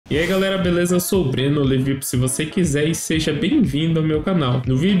E aí galera, beleza? Eu sou o Breno, Levip se você quiser, e seja bem-vindo ao meu canal.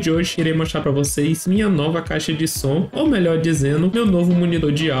 No vídeo de hoje irei mostrar para vocês minha nova caixa de som, ou melhor dizendo, meu novo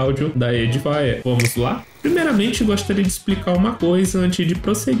monitor de áudio da Edifier. Vamos lá? Primeiramente, gostaria de explicar uma coisa antes de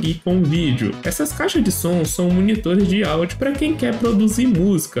prosseguir com o vídeo. Essas caixas de som são monitores de áudio para quem quer produzir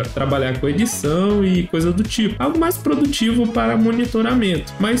música, trabalhar com edição e coisa do tipo, algo mais produtivo para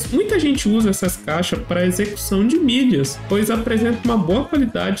monitoramento. Mas muita gente usa essas caixas para execução de mídias, pois apresentam uma boa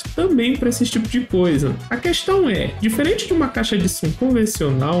qualidade também para esse tipo de coisa. A questão é, diferente de uma caixa de som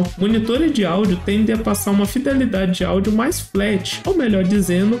convencional, monitores de áudio tendem a passar uma fidelidade de áudio mais flat, ou melhor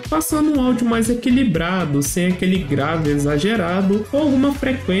dizendo, passando um áudio mais equilibrado, sem aquele grave exagerado ou alguma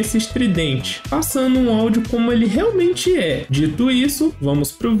frequência estridente, passando um áudio como ele realmente é. Dito isso,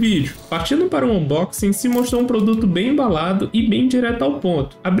 vamos pro vídeo. Partindo para o unboxing, se mostrou um produto bem embalado e bem direto ao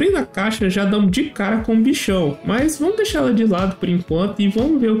ponto. Abrindo a caixa já damos de cara com o bichão, mas vamos deixar ela de lado por enquanto e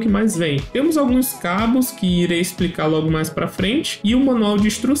vamos ver o que mais vem. Temos alguns cabos que irei explicar logo mais para frente e o manual de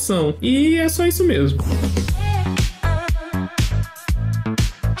instrução, e é só isso mesmo.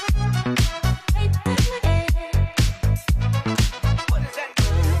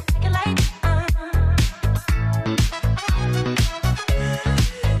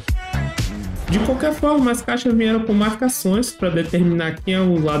 De qualquer forma, as caixas vieram com marcações para determinar quem é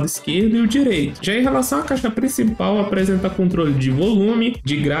o lado esquerdo e o direito. Já em relação à caixa principal, apresenta controle de volume,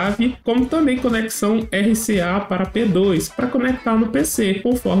 de grave, como também conexão RCA para P2 para conectar no PC,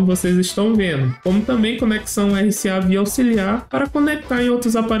 conforme vocês estão vendo, como também conexão RCA via auxiliar para conectar em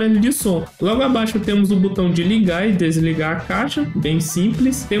outros aparelhos de som. Logo abaixo temos o botão de ligar e desligar a caixa, bem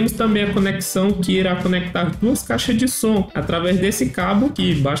simples. Temos também a conexão que irá conectar duas caixas de som através desse cabo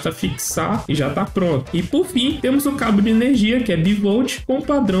que basta fixar e já está pronto. E por fim, temos o cabo de energia que é bivolt com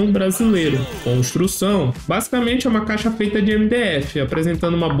padrão brasileiro. Construção. Basicamente é uma caixa feita de MDF,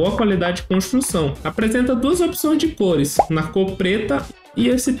 apresentando uma boa qualidade de construção. Apresenta duas opções de cores, na cor preta e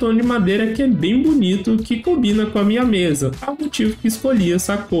esse tom de madeira que é bem bonito, que combina com a minha mesa, é o motivo que escolhi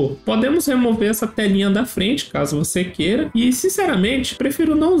essa cor. Podemos remover essa telinha da frente, caso você queira, e sinceramente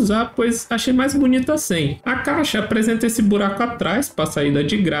prefiro não usar, pois achei mais bonita sem. A caixa apresenta esse buraco atrás para saída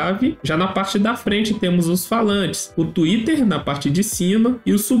de grave, já na parte da frente temos os falantes, o tweeter na parte de cima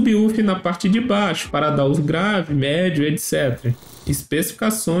e o subwoofer na parte de baixo, para dar os grave, médio, etc.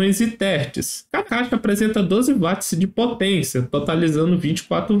 Especificações e testes. A caixa apresenta 12 watts de potência, totalizando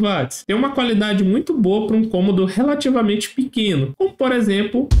 24 watts. Tem uma qualidade muito boa para um cômodo relativamente pequeno, como por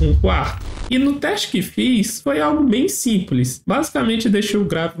exemplo um quarto. E no teste que fiz foi algo bem simples. Basicamente deixei o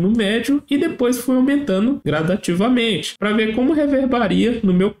grave no médio e depois fui aumentando gradativamente para ver como reverbaria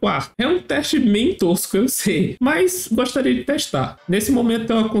no meu quarto. É um teste bem tosco, eu sei, mas gostaria de testar. Nesse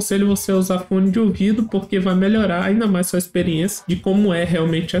momento eu aconselho você a usar fone de ouvido, porque vai melhorar ainda mais sua experiência de como é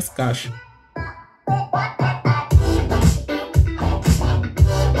realmente as caixas.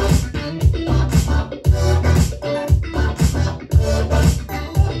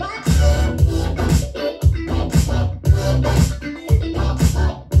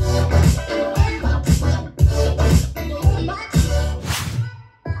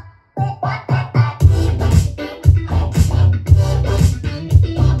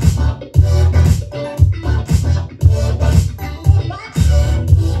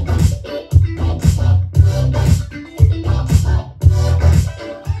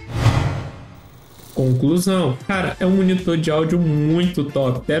 Conclusão. Cara, é um monitor de áudio muito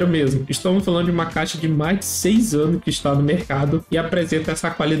top, sério mesmo. Estamos falando de uma caixa de mais de 6 anos que está no mercado e apresenta essa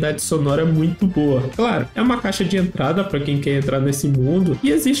qualidade sonora muito boa. Claro, é uma caixa de entrada para quem quer entrar nesse mundo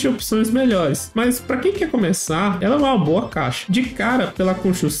e existem opções melhores, mas para quem quer começar, ela é uma boa caixa. De cara, pela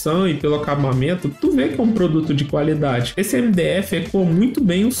construção e pelo acabamento, tu vê que é um produto de qualidade. Esse MDF ecoa muito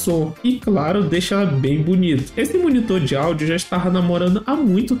bem o som e, claro, deixa ela bem bonito. Esse monitor de áudio já estava namorando há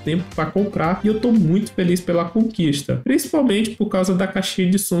muito tempo para comprar e eu tô muito feliz pela conquista, principalmente por causa da caixinha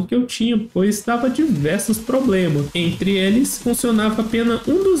de som que eu tinha, pois dava diversos problemas. Entre eles, funcionava apenas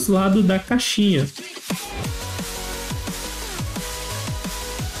um dos lados da caixinha.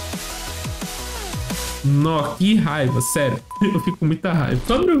 Nó, que raiva, sério. Eu fico com muita raiva.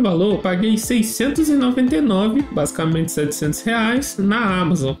 Sobre o valor, paguei 699, basicamente 700 reais, na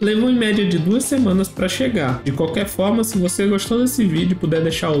Amazon. Levou em média de 2 semanas para chegar. De qualquer forma, se você gostou desse vídeo, puder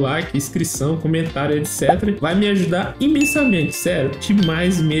deixar o like, inscrição, comentário, etc., vai me ajudar imensamente, sério,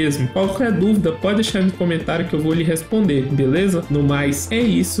 demais mesmo. Qualquer dúvida, pode deixar no comentário que eu vou lhe responder, beleza? No mais, é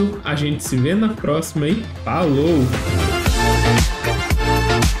isso. A gente se vê na próxima e falou!